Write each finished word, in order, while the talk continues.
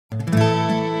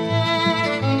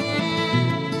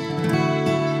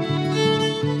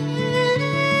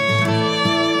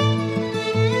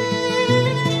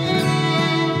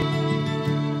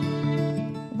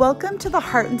Welcome to the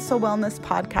Heart and Soul Wellness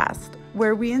Podcast,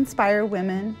 where we inspire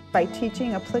women by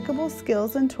teaching applicable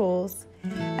skills and tools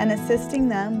and assisting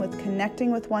them with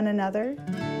connecting with one another,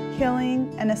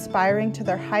 healing, and aspiring to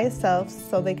their highest selves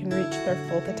so they can reach their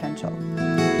full potential.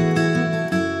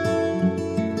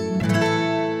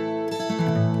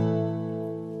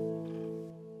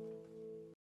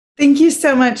 Thank you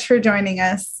so much for joining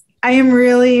us. I am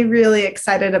really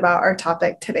excited about our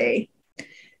topic today.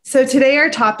 So today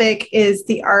our topic is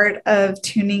the art of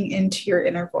tuning into your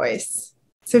inner voice.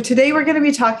 So today we're going to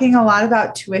be talking a lot about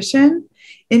intuition.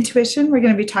 We're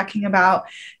going to be talking about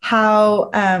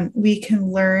how we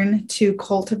can learn to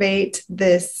cultivate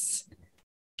this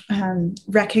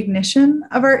recognition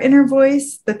of our inner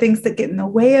voice, the things that get in the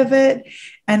way of it,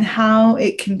 and how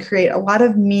it can create a lot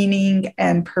of meaning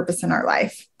and purpose in our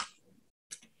life.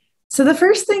 So the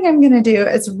first thing I'm going to do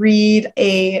is read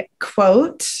a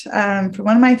quote from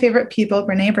one of my favorite people,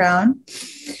 Brené Brown.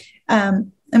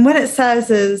 And what it says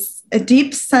is, a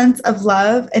deep sense of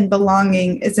love and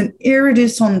belonging is an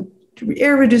irreducible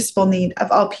need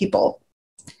of all people.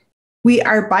 We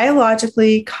are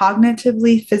biologically,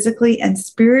 cognitively, physically, and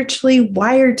spiritually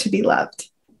wired to be loved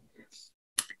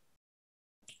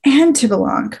and to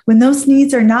belong. When those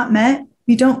needs are not met,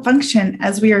 we don't function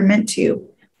as we are meant to.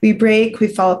 We break, we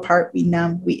fall apart, we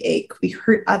numb, we ache, we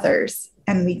hurt others,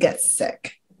 and we get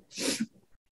sick.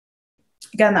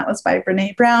 Again, that was by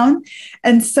Brené Brown.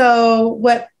 And so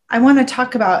what I want to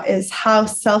talk about is how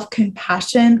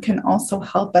self-compassion can also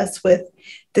help us with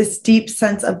this deep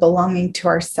sense of belonging to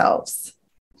ourselves.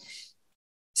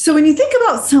 So when you think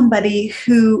about somebody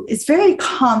who is very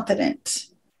confident,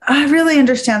 really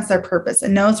understands their purpose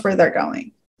and knows where they're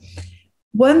going,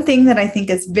 one thing that I think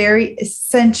is very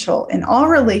essential in all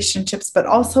relationships, but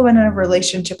also in a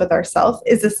relationship with ourselves,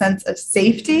 is a sense of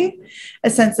safety, a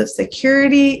sense of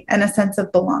security, and a sense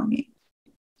of belonging.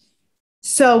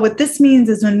 So what this means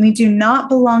is when we do not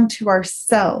belong to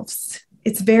ourselves,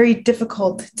 it's very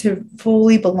difficult to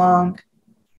fully belong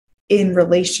in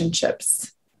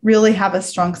relationships, really have a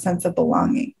strong sense of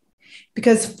belonging.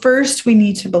 Because first we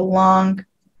need to belong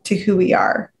to who we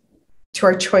are, to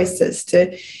our choices,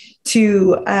 to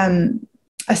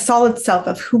a solid self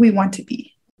of who we want to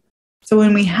be. So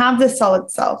when we have the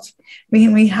solid self,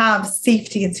 we have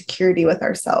safety and security with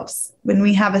ourselves. When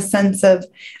we have a sense of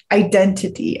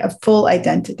identity, of full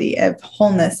identity, of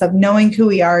wholeness, of knowing who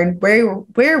we are and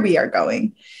where we are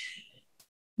going,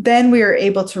 then we are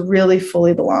able to really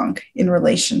fully belong in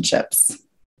relationships.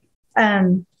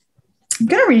 I'm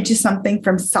going to read you something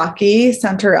from Saki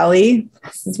Santorelli.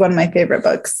 This is one of my favorite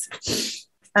books.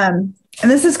 And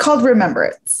this is called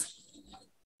Remembrance.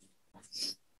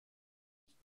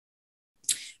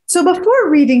 So before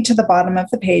reading to the bottom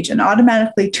of the page and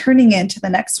automatically turning into the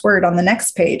next word on the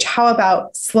next page, how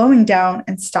about slowing down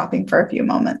and stopping for a few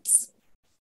moments?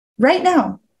 Right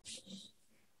now,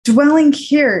 dwelling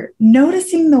here,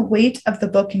 noticing the weight of the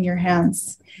book in your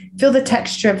hands. Feel the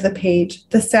texture of the page,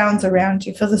 the sounds around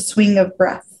you, feel the swing of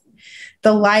breath,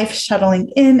 the life shuttling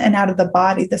in and out of the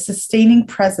body, the sustaining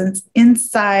presence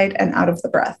inside and out of the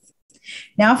breath.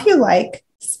 Now, if you like,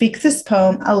 speak this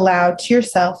poem aloud to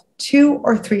yourself 2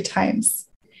 or 3 times.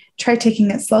 Try taking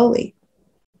it slowly.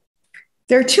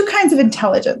 There are 2 kinds of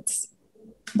intelligence.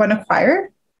 One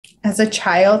acquired, as a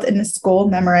child in a school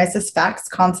memorizes facts,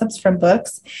 concepts from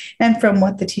books and from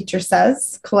what the teacher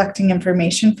says, collecting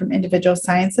information from individual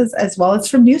sciences as well as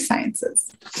from new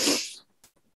sciences.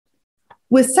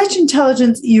 With such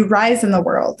intelligence, you rise in the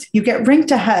world. You get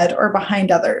ranked ahead or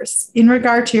behind others in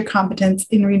regard to your competence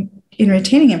in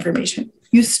retaining information.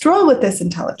 You stroll with this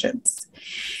intelligence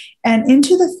and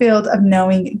into the field of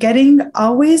knowing, getting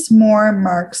always more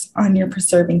marks on your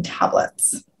preserving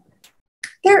tablets.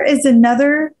 There is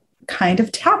another kind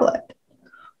of tablet,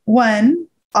 one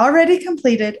already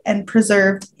completed and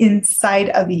preserved inside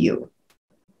of you.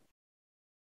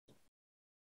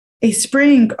 A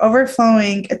spring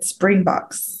overflowing its spring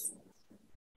box,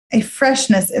 a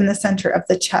freshness in the center of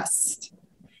the chest.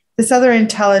 This other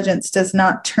intelligence does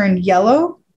not turn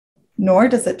yellow, nor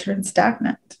does it turn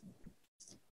stagnant.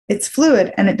 It's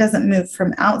fluid and it doesn't move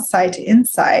from outside to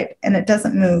inside, and it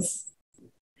doesn't move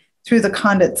through the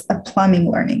conduits of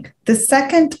plumbing learning. The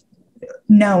second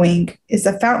knowing is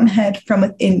a fountainhead from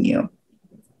within you,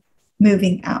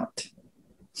 moving out.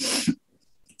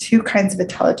 2 kinds of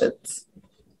intelligence.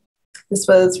 This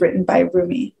was written by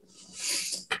Rumi.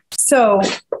 So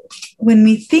when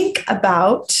we think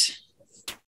about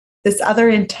this other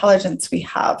intelligence we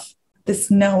have,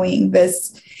 this knowing,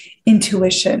 this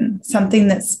intuition, something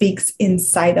that speaks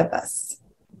inside of us,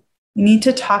 we need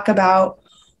to talk about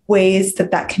ways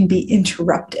that can be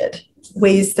interrupted.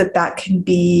 ways that can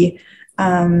be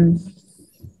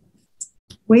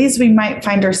ways we might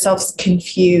find ourselves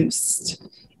confused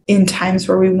in times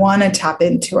where we want to tap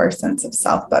into our sense of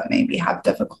self, but maybe have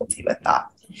difficulty with that.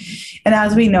 And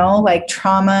as we know, like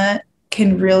trauma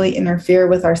can really interfere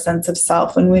with our sense of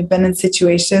self when we've been in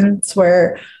situations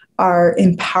where our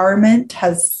empowerment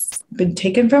has been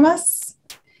taken from us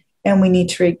and we need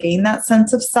to regain that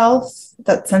sense of self,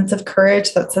 that sense of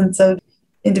courage, that sense of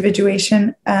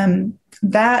individuation.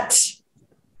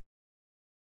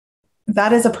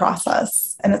 That is a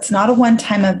process, and it's not a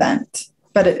one-time event,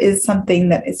 but it is something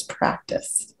that is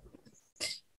practiced.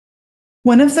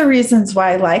 One of the reasons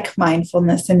why I like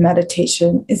mindfulness and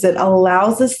meditation is it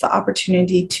allows us the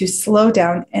opportunity to slow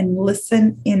down and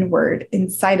listen inward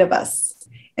inside of us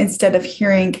instead of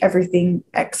hearing everything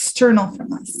external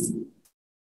from us.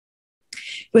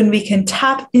 When we can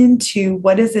tap into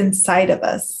what is inside of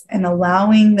us and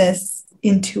allowing this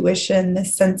intuition,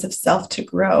 this sense of self to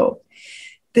grow,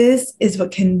 this is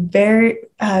what can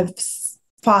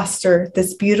foster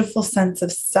this beautiful sense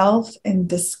of self and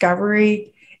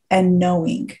discovery and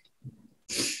knowing.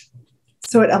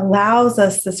 So it allows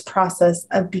us this process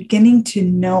of beginning to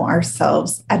know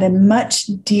ourselves at a much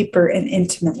deeper and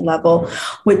intimate level,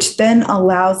 which then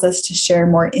allows us to share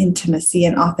more intimacy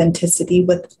and authenticity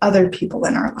with other people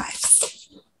in our lives.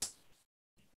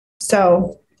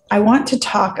 So I want to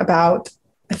talk about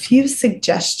a few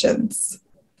suggestions,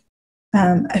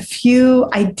 a few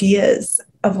ideas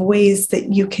of ways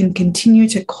that you can continue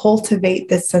to cultivate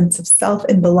this sense of self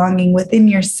and belonging within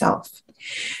yourself,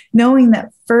 knowing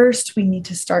that first we need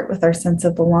to start with our sense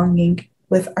of belonging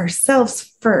with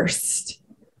ourselves first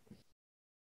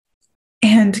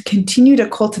and continue to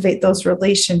cultivate those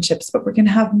relationships. But we're going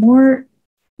to have more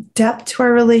depth to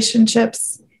our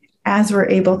relationships as we're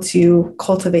able to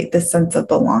cultivate this sense of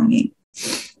belonging.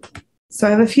 So I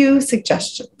have a few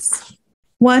suggestions.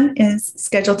 One is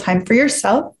schedule time for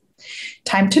yourself,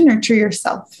 time to nurture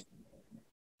yourself.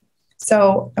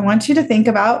 So I want you to think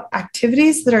about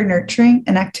activities that are nurturing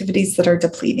and activities that are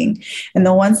depleting. And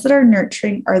the ones that are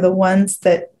nurturing are the ones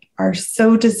that are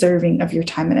so deserving of your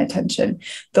time and attention.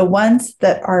 The ones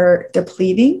that are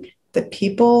depleting, the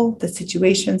people, the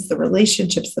situations, the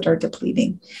relationships that are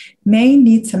depleting may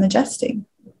need some adjusting,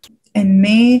 and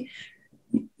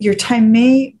your time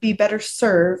may be better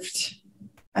served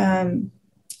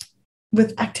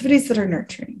with activities that are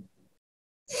nurturing.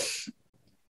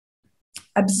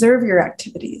 Observe your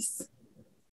activities.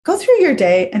 Go through your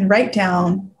day and write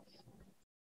down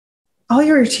all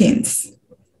your routines,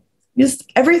 just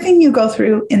everything you go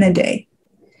through in a day.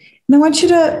 And I want you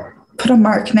to put a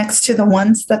mark next to the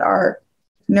ones that are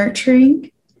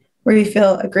nurturing, where you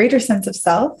feel a greater sense of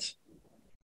self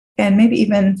and maybe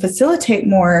even facilitate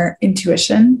more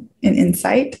intuition and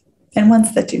insight, and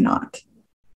ones that do not.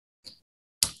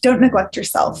 Don't neglect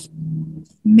yourself.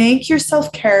 Make your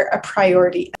self-care a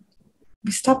priority.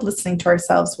 We stop listening to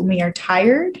ourselves when we are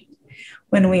tired,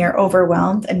 when we are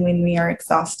overwhelmed, and when we are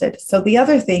exhausted. So the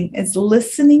other thing is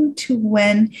listening to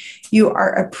when you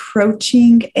are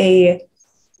approaching the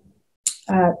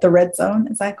red zone,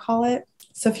 as I call it.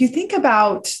 So if you think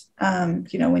about,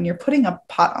 when you're putting a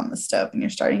pot on the stove and you're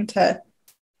starting to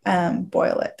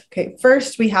boil it. Okay,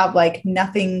 first we have like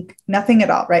nothing at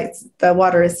all, right? The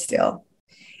water is still.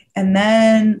 And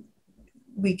then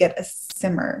we get a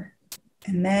simmer,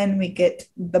 and then we get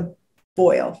the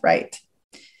boil, right?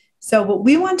 So what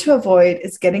we want to avoid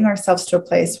is getting ourselves to a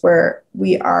place where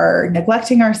we are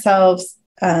neglecting ourselves,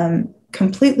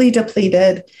 completely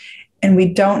depleted, and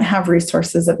we don't have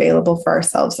resources available for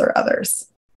ourselves or others.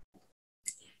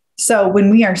 So when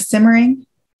we are simmering,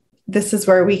 this is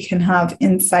where we can have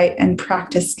insight and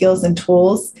practice skills and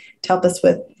tools to help us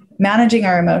with managing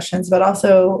our emotions, but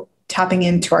also tapping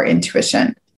into our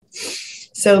intuition.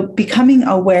 So becoming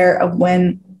aware of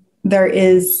when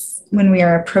we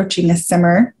are approaching a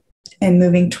simmer and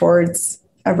moving towards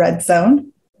a red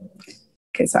zone.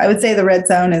 Okay, so I would say the red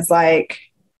zone is like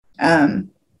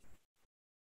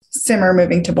simmer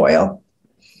moving to boil.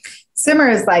 Simmer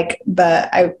is like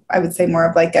I would say more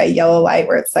of like a yellow light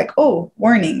where it's like, oh,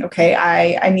 warning. Okay,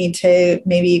 I need to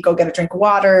maybe go get a drink of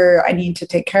water. I need to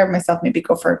take care of myself, maybe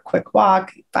go for a quick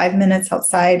walk, 5 minutes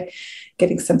outside,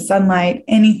 getting some sunlight,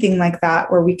 anything like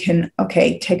that, where we can,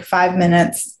 take 5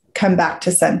 minutes, come back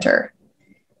to center,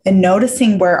 and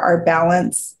noticing where our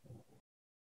balance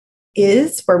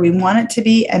is, where we want it to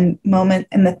be, and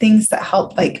the things that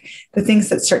help, like the things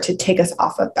that start to take us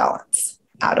off of balance,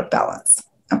 out of balance.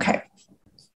 Okay.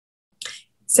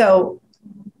 So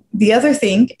the other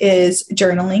thing is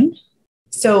journaling.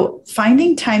 So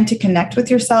finding time to connect with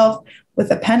yourself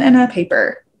with a pen and a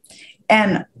paper,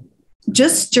 and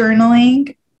just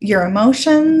journaling your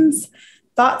emotions,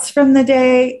 thoughts from the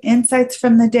day, insights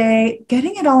from the day,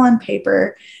 getting it all on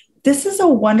paper. This is a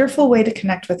wonderful way to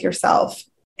connect with yourself.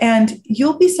 And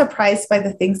you'll be surprised by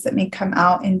the things that may come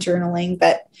out in journaling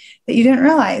that you didn't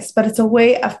realize, but it's a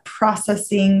way of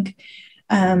processing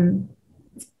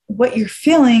what you're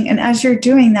feeling. And as you're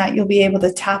doing that, you'll be able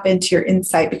to tap into your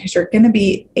insight because you're going to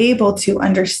be able to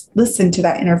listen to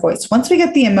that inner voice. Once we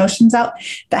get the emotions out,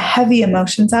 the heavy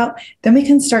emotions out, then we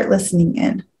can start listening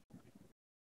in.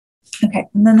 Okay.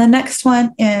 And then the next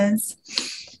one is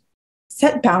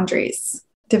set boundaries.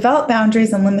 Develop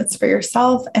boundaries and limits for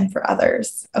yourself and for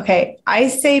others. Okay. I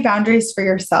say boundaries for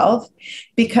yourself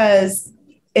because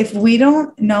if we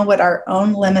don't know what our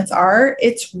own limits are,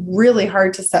 it's really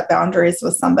hard to set boundaries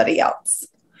with somebody else.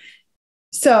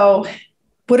 So,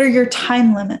 what are your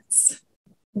time limits?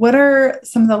 What are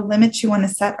some of the limits you want to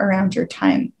set around your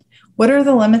time? What are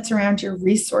the limits around your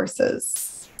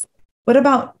resources? What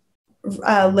about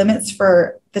limits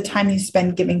for the time you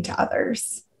spend giving to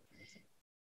others?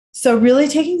 So, really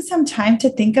taking some time to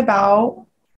think about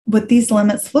what these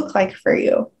limits look like for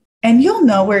you, and you'll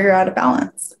know where you're out of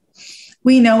balance.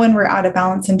 We know when we're out of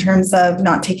balance in terms of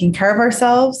not taking care of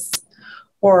ourselves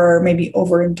or maybe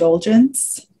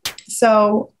overindulgence.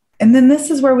 So, and then this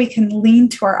is where we can lean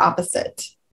to our opposite.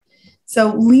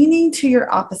 So leaning to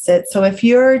your opposite. So if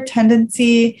your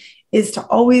tendency is to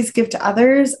always give to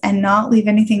others and not leave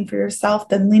anything for yourself,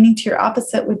 then leaning to your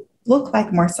opposite would look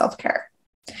like more self-care.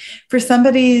 For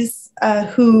somebody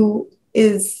who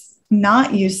is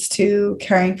not used to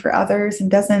caring for others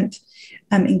and doesn't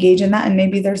engage in that, and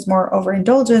maybe there's more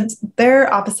overindulgence,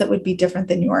 their opposite would be different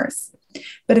than yours.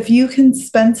 But if you can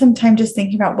spend some time just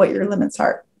thinking about what your limits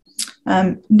are,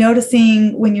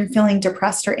 noticing when you're feeling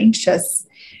depressed or anxious,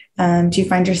 do you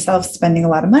find yourself spending a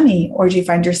lot of money, or do you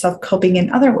find yourself coping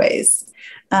in other ways?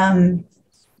 And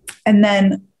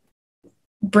then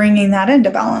bringing that into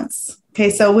balance. Okay,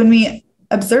 so when we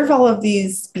observe all of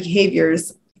these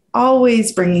behaviors,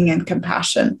 always bringing in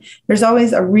compassion. There's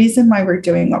always a reason why we're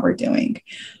doing what we're doing.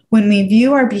 When we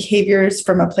view our behaviors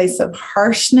from a place of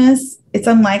harshness, it's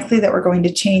unlikely that we're going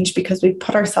to change because we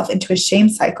put ourselves into a shame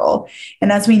cycle.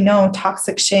 And as we know,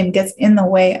 toxic shame gets in the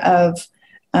way of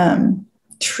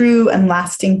true and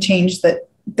lasting change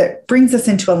that brings us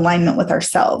into alignment with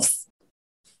ourselves.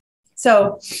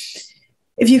 So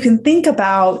if you can think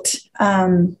about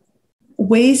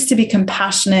ways to be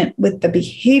compassionate with the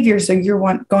behaviors that you're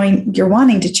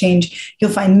wanting to change,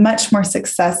 you'll find much more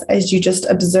success as you just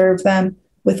observe them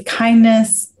with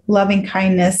kindness, loving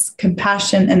kindness,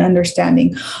 compassion, and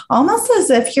understanding. Almost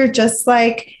as if you're just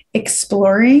like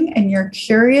exploring and you're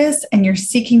curious and you're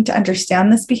seeking to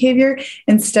understand this behavior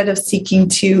instead of seeking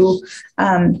to,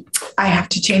 I have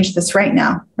to change this right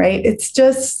now, right? It's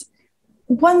just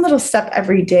one little step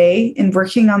every day in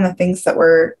working on the things that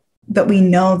we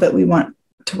know that we want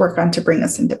to work on to bring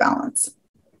us into balance.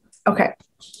 Okay.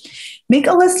 Make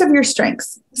a list of your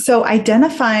strengths. So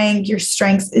identifying your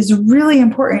strengths is really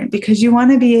important because you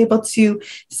want to be able to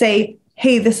say,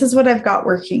 hey, this is what I've got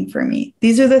working for me.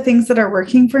 These are the things that are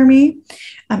working for me.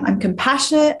 I'm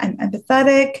compassionate. I'm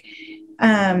empathetic,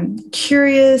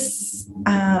 curious.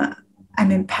 I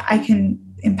can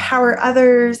empower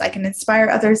others. I can inspire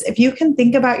others. If you can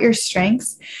think about your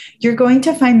strengths, you're going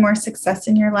to find more success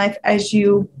in your life as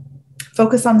you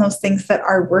focus on those things that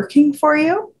are working for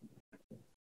you.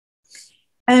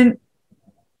 And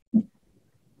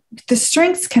the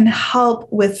strengths can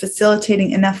help with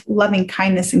facilitating enough loving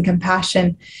kindness and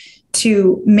compassion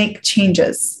to make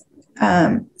changes,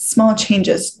 small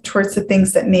changes towards the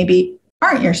things that maybe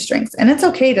aren't your strengths. And it's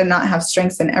okay to not have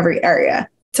strengths in every area.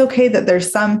 It's okay that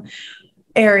there's some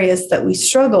areas that we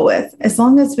struggle with, as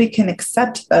long as we can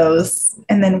accept those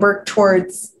and then work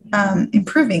towards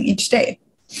improving each day.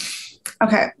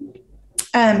 Okay.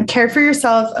 Care for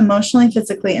yourself emotionally,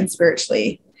 physically, and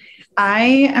spiritually. I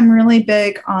am really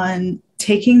big on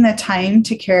taking the time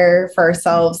to care for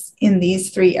ourselves in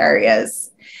these three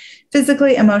areas: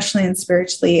 physically, emotionally, and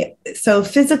spiritually. So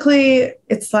physically,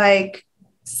 it's like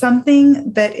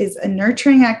something that is a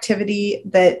nurturing activity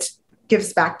that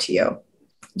gives back to you.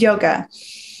 Yoga,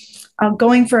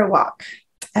 going for a walk.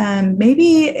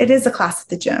 Maybe it is a class at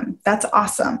the gym. That's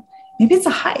awesome. Maybe it's a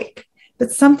hike,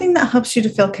 but something that helps you to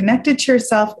feel connected to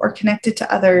yourself or connected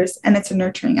to others, and it's a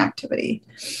nurturing activity.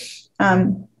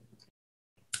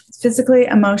 Physically,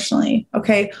 emotionally,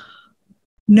 okay.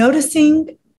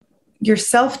 Noticing your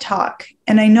self-talk.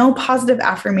 And I know positive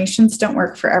affirmations don't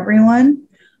work for everyone.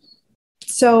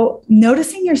 So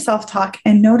noticing your self-talk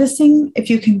and noticing if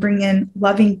you can bring in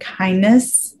loving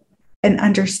kindness and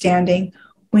understanding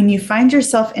when you find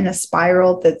yourself in a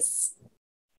spiral that's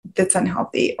that's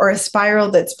unhealthy, or a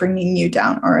spiral that's bringing you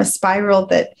down, or a spiral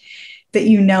that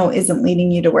isn't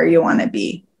leading you to where you want to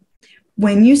be.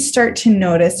 When you start to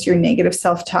notice your negative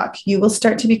self-talk, you will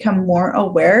start to become more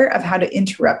aware of how to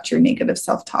interrupt your negative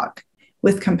self-talk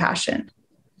with compassion.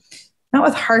 Not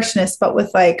with harshness, but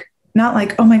with not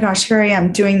like, oh my gosh, here I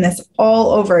am doing this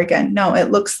all over again. No,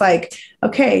 it looks like,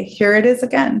 okay, here it is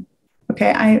again.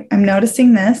 Okay, I'm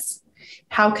noticing this.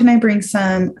 How can I bring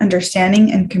some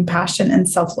understanding and compassion and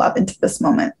self-love into this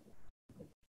moment?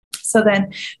 So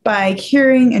then by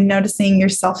hearing and noticing your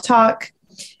self-talk,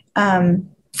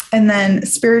 and then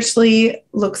spiritually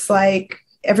looks like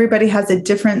everybody has a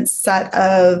different set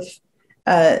of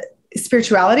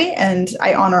spirituality, and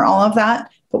I honor all of that.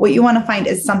 But what you want to find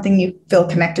is something you feel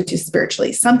connected to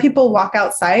spiritually. Some people walk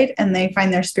outside and they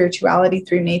find their spirituality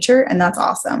through nature, and that's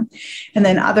awesome. And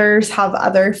then others have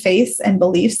other faiths and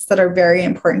beliefs that are very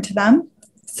important to them.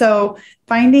 So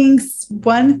finding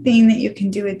one thing that you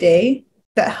can do a day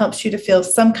that helps you to feel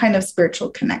some kind of spiritual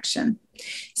connection.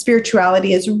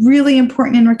 Spirituality is really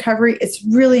important in recovery. It's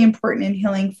really important in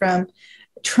healing from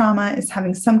trauma, is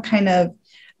having some kind of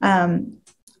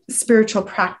spiritual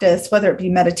practice, whether it be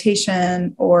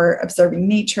meditation or observing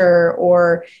nature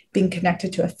or being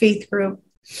connected to a faith group.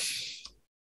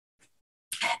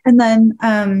 And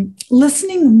then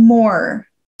listening more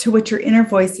to what your inner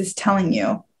voice is telling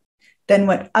you than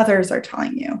what others are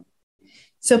telling you.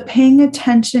 So paying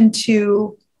attention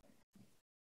to,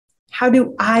 how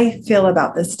do I feel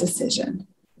about this decision?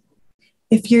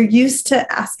 If you're used to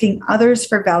asking others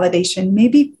for validation,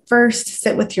 maybe first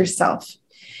sit with yourself.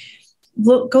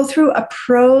 Go through a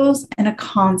pros and a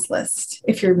cons list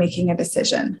if you're making a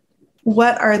decision.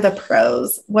 What are the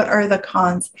pros? What are the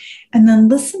cons? And then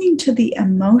listening to the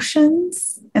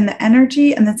emotions and the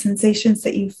energy and the sensations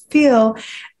that you feel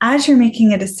as you're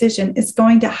making a decision is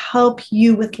going to help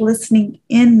you with listening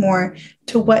in more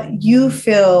to what you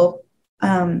feel,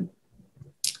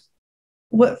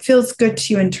 what feels good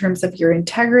to you in terms of your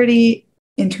integrity,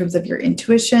 in terms of your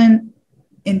intuition,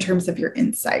 in terms of your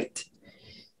insight.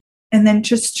 And then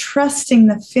just trusting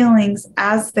the feelings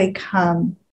as they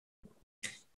come.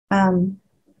 And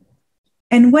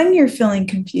when you're feeling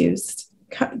confused,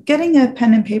 getting a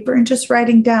pen and paper and just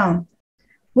writing down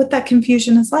what that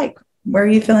confusion is like. Where are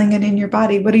you feeling it in your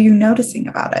body? What are you noticing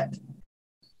about it?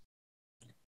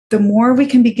 The more we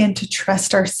can begin to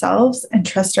trust ourselves and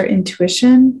trust our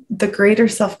intuition, the greater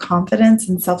self-confidence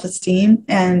and self-esteem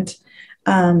and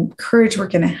courage we're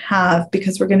going to have,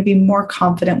 because we're going to be more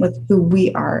confident with who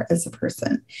we are as a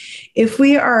person. If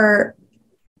we are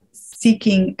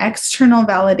seeking external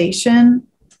validation,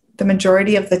 the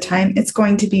majority of the time, it's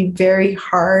going to be very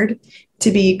hard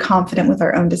to be confident with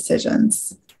our own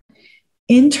decisions.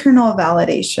 Internal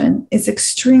validation is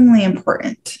extremely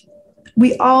important.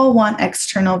 We all want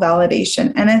external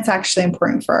validation, and it's actually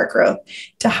important for our growth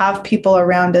to have people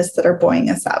around us that are buoying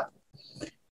us up.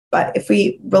 But if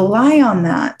we rely on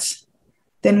that,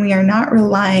 then we are not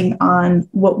relying on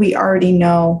what we already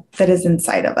know that is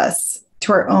inside of us,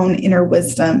 to our own inner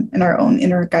wisdom and our own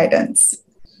inner guidance.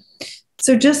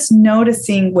 So just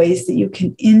noticing ways that you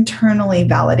can internally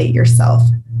validate yourself.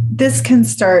 You can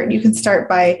start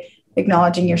by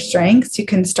acknowledging your strengths. You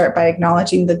can start by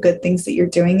acknowledging the good things that you're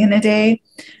doing in a day.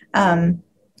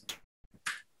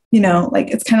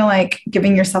 It's kind of like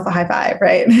giving yourself a high five,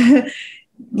 right?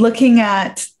 Looking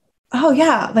at, oh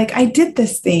yeah, I did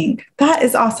this thing. That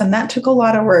is awesome. That took a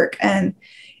lot of work and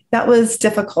that was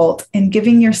difficult. And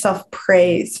giving yourself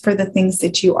praise for the things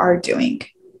that you are doing.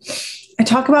 I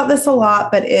talk about this a lot,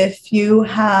 but if you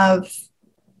have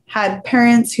had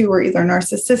parents who were either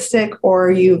narcissistic or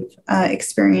you've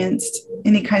experienced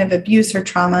any kind of abuse or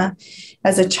trauma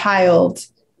as a child,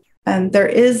 there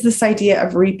is this idea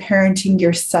of reparenting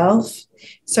yourself.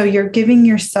 So you're giving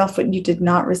yourself what you did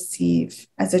not receive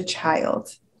as a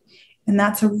child. And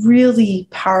that's a really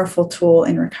powerful tool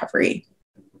in recovery.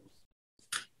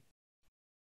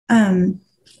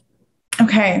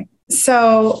 Okay,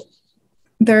 so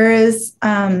there is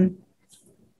one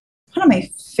of my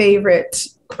favorite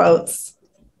quotes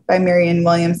by Marianne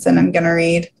Williamson I'm going to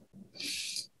read.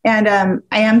 And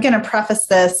I am going to preface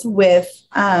this with,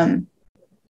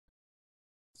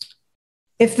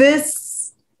 if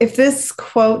this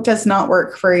quote does not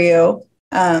work for you,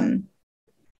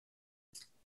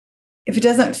 if it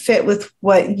doesn't fit with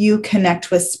what you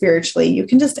connect with spiritually, you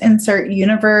can just insert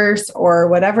universe or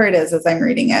whatever it is as I'm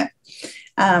reading it.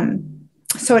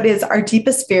 So it is, our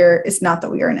deepest fear is not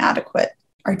that we are inadequate.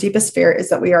 Our deepest fear is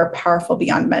that we are powerful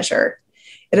beyond measure.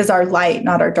 It is our light,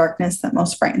 not our darkness, that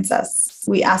most frightens us.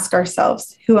 We ask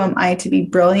ourselves, who am I to be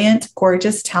brilliant,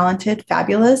 gorgeous, talented,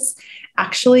 fabulous,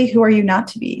 Actually, who are you not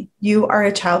to be? You are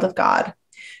a child of God.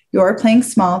 Your playing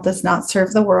small does not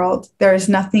serve the world. There is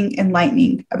nothing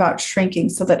enlightening about shrinking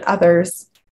so that other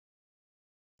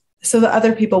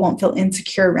people won't feel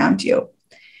insecure around you.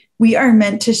 We are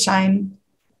meant to shine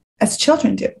as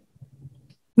children do.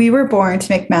 We were born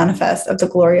to make manifest of the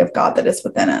glory of God that is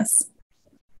within us.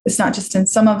 It's not just in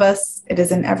some of us, it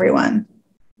is in everyone.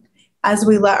 As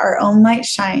we let our own light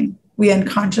shine, we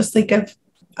unconsciously give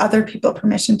other people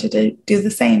permission to do the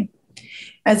same.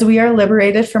 As we are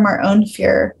liberated from our own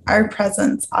fear, our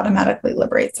presence automatically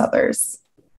liberates others.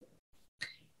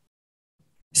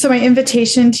 So my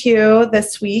invitation to you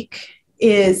this week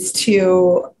is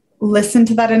to listen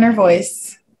to that inner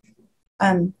voice.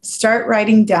 Start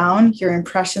writing down your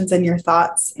impressions and your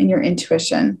thoughts and your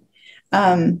intuition,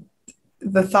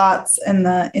 the thoughts and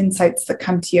the insights that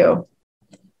come to you.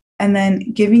 And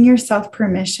then giving yourself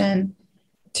permission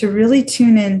to really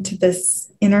tune into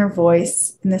this inner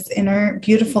voice and this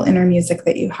beautiful inner music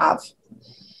that you have.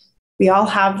 We all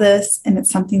have this, and it's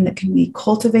something that can be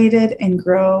cultivated and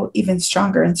grow even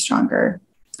stronger and stronger.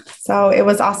 So it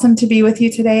was awesome to be with you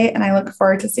today, and I look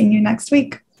forward to seeing you next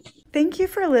week. Thank you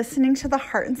for listening to the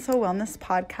Heart and Soul Wellness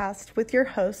Podcast with your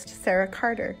host, Sarah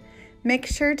Carter. Make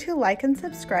sure to like and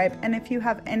subscribe, and if you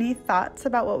have any thoughts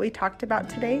about what we talked about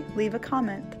today, leave a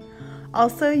comment.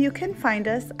 Also, you can find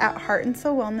us at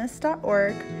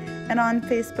heartandsoulwellness.org and on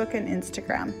Facebook and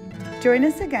Instagram. Join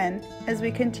us again as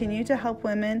we continue to help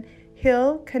women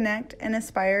heal, connect, and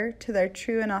aspire to their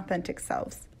true and authentic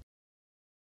selves.